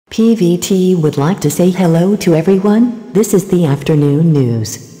PVT would like to say hello to everyone. This is the afternoon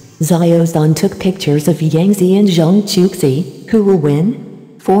news. Xiao Zhan took pictures of Yangzi and Zhong Chuxi, who will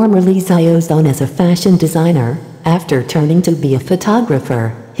win? Formerly Xiao Zhan as a fashion designer, after turning to be a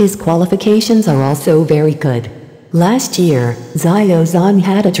photographer, his qualifications are also very good. Last year, Xiao Zhan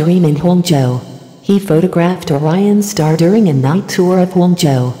had a dream in Hangzhou. He photographed Orion's star during a night tour of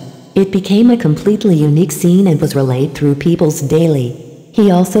Hangzhou. It became a completely unique scene and was relayed through People's Daily. He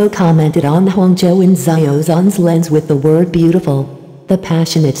also commented on Hangzhou in Xiao Zhan's lens with the word beautiful. The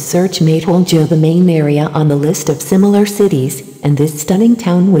passionate search made Hangzhou the main area on the list of similar cities, and this stunning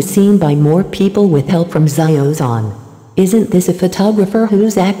town was seen by more people with help from Xiao Zhan. Isn't this a photographer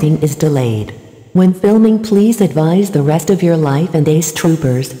whose acting is delayed? When filming, please advise the rest of your life and Ace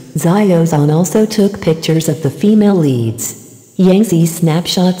Troopers. Xiao Zhan also took pictures of the female leads. Yangzi's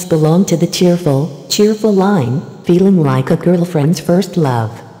snapshots belong to the cheerful line, feeling like a girlfriend's first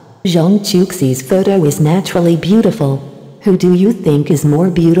love. Zhong Chuxi's photo is naturally beautiful. Who do you think is more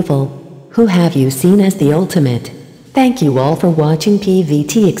beautiful? Who have you seen as the ultimate? Thank you all for watching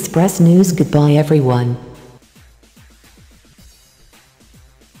PVT Express News. Goodbye everyone.